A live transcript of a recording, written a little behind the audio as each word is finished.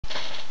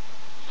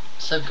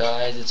What's up,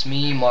 guys? It's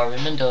me,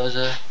 Marvin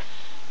Mendoza,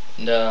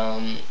 and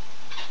I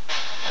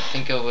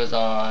think it was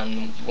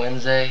on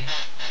Wednesday,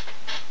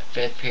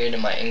 5th period in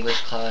my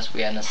English class.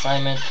 We had an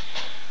assignment.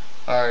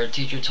 Our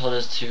teacher told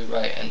us to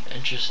write an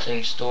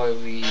interesting story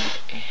we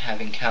have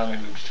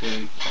encountered with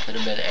food. Could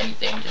have been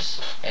anything,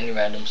 just any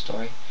random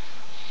story.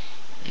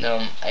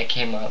 And I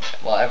came up.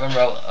 Well, everyone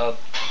wrote up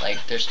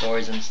like their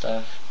stories and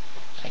stuff.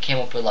 I came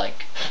up with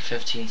like a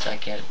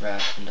 15-second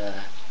rap, and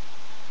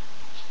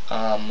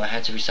I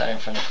had to recite in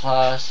front of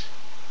class,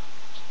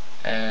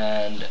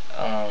 and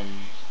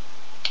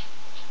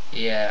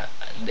yeah,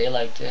 they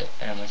liked it,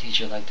 and my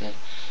teacher liked it,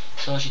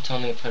 so she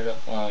told me to put it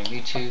up on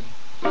YouTube,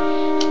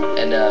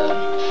 and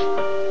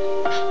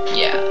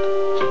yeah,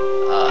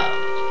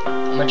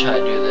 I'm gonna try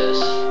to do this,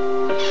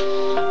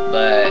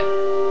 but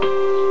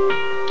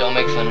don't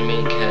make fun of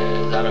me,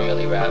 cause I don't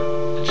really rap,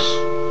 just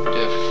do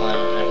it for fun,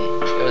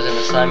 and it was an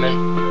assignment,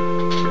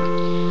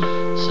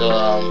 so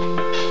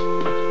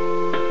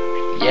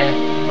yeah,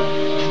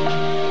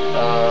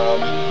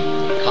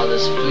 call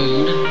this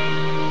food,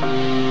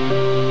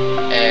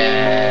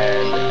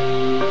 and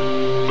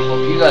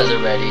hope you guys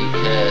are ready,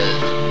 cause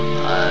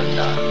I'm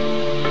not,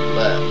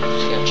 but I'm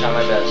just gonna try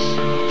my best.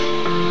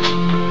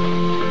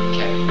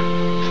 Okay,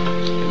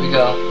 here we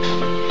go.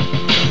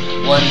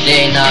 One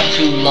day not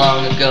too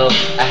long ago,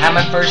 I had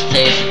my first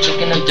taste of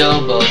chicken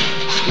adobo,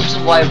 scoops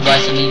of white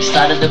rice on each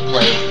side of the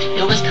plate.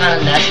 It was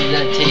kinda nasty,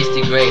 then it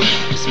tasted great.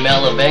 The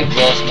smell of egg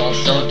roll smelled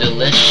so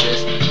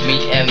delicious.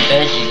 Meat and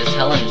veggies is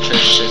hella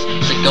nutritious.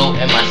 To go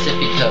in my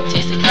sippy cup,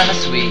 tasted kinda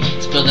sweet.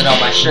 Spilled it on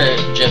my shirt,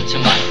 dripped to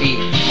my feet.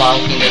 Mom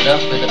cleaned it up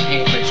with a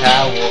paper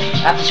towel.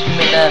 After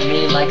screaming at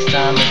me like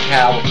Simon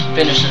Cowell,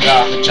 finished it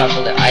off with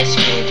chocolate ice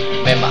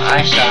cream. Made my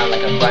eyes shine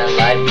like a bright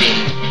light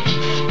beam.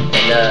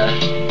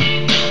 And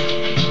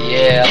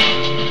yeah,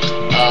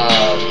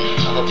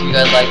 I hope you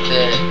guys liked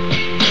it.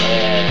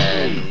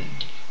 And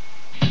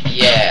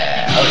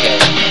yeah, okay.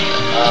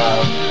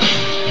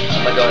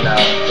 I'm gonna go now.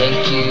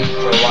 Thank you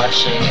for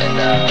watching, and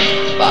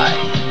bye.